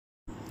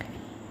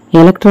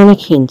Electronic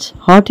hints.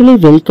 Heartily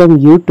welcome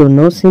you to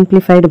know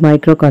Simplified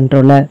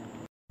microcontroller.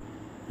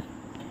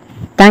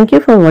 Thank you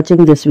for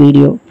watching this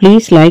video.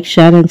 Please like,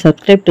 share and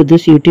subscribe to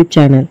this YouTube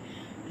channel.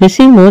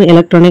 Receive more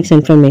electronics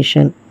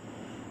information.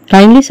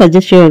 Kindly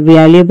suggest your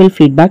valuable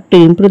feedback to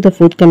improve the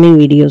forthcoming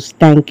videos.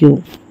 Thank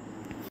you.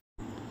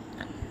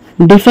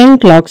 Define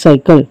clock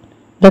cycle.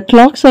 The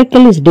clock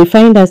cycle is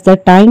defined as the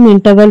time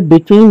interval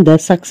between the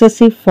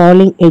successive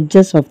falling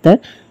edges of the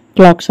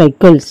clock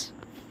cycles.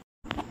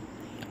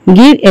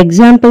 Give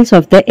examples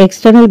of the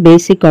external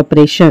basic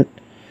operation.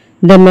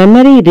 The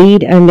memory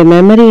read and the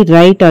memory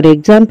write are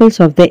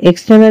examples of the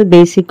external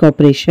basic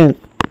operation.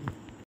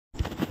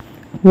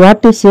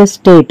 What is a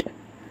state?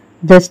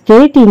 The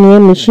state in a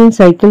machine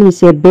cycle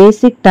is a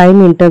basic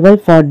time interval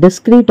for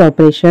discrete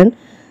operation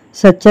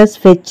such as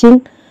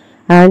fetching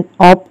an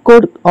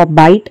opcode or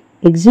byte,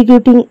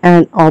 executing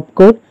an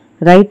opcode,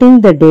 writing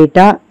the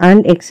data,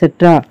 and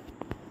etc.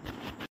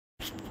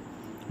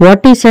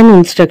 What is an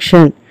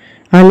instruction?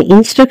 An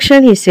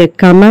instruction is a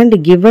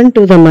command given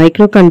to the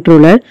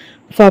microcontroller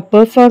for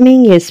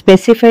performing a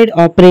specified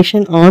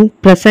operation on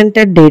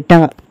presented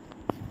data.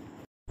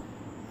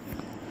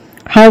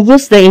 How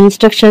is the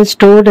instruction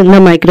stored in the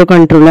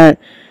microcontroller?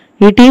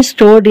 It is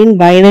stored in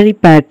binary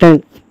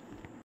pattern.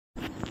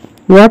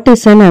 What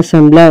is an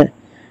assembler?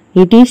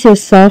 It is a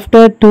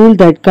software tool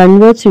that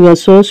converts your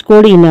source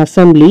code in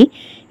assembly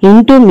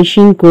into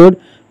machine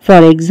code,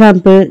 for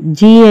example,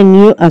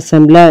 GNU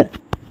assembler.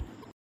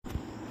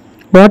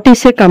 What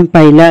is a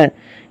compiler?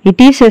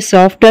 It is a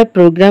software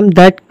program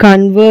that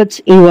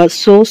converts your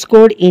source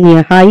code in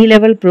a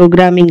high-level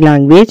programming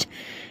language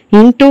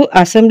into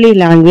assembly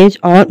language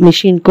or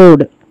machine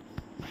code.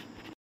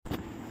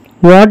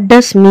 What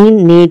does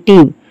mean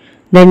native?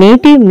 The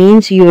native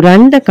means you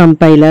run the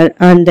compiler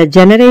and the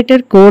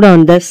generated code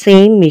on the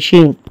same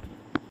machine.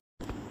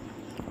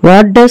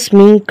 What does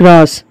mean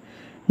cross?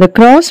 The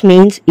cross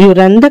means you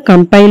run the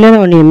compiler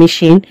on a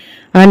machine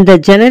and the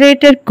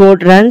generated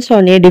code runs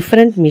on a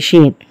different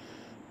machine.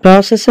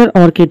 Processor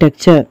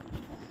architecture.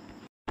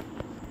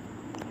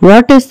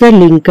 What is the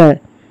linker?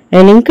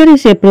 A linker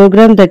is a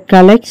program that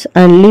collects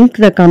and links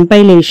the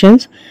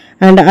compilations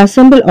and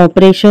assemble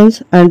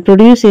operations and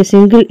produce a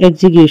single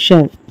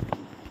execution.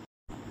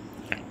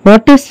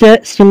 What is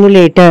the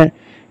stimulator?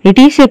 It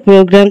is a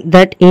program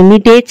that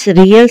imitates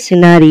real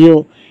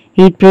scenario.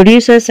 It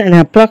produces an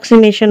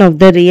approximation of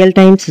the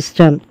real-time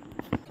system.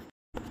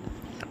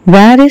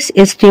 Where is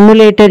a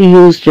stimulator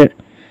used?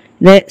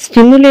 The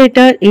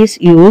stimulator is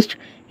used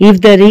if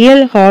the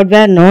real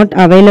hardware not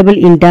available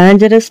in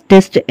dangerous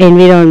test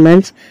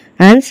environments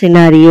and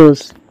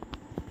scenarios.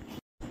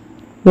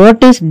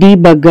 What is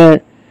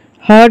debugger?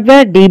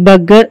 Hardware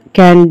debugger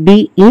can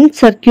be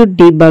in-circuit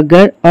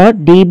debugger or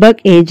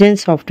debug agent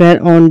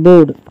software on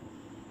board.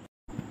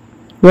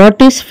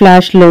 What is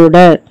flash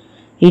loader?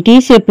 It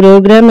is a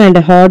program and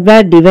a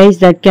hardware device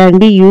that can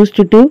be used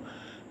to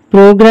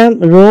program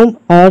ROM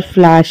or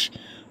flash,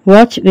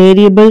 watch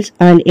variables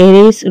and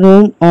erase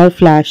ROM or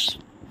flash.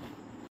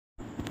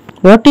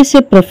 What is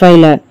a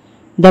profiler?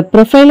 The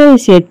profiler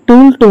is a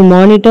tool to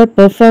monitor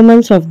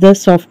performance of the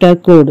software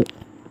code.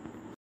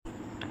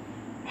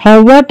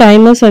 How are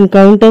timers and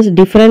counters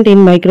different in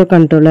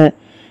microcontroller?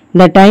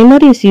 The timer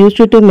is used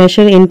to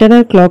measure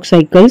internal clock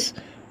cycles,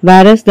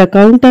 whereas the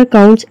counter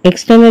counts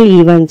external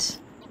events.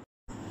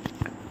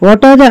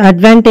 What are the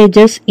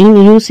advantages in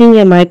using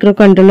a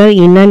microcontroller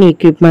in an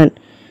equipment?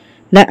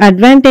 The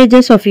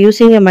advantages of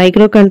using a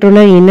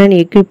microcontroller in an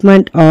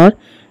equipment are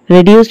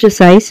reduced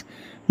size,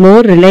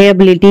 more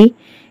reliability,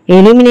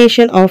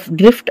 elimination of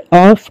drift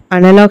of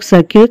analog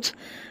circuits,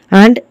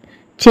 and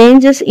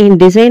changes in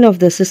design of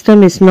the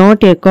system is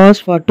not a cause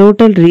for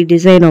total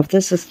redesign of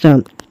the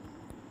system.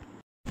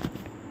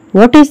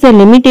 What is the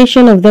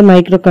limitation of the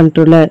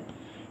microcontroller?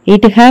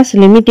 It has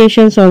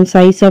limitations on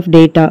size of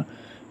data.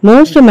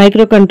 Most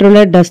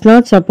microcontroller does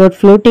not support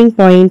floating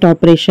point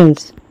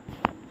operations.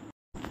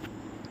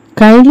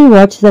 Kindly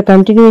watch the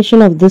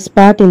continuation of this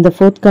part in the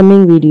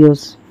forthcoming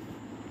videos.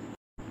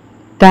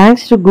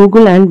 Thanks to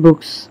Google and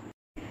books.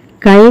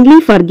 Kindly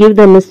forgive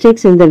the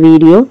mistakes in the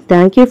video.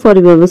 Thank you for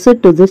your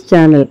visit to this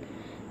channel.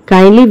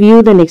 Kindly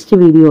view the next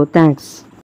video. Thanks.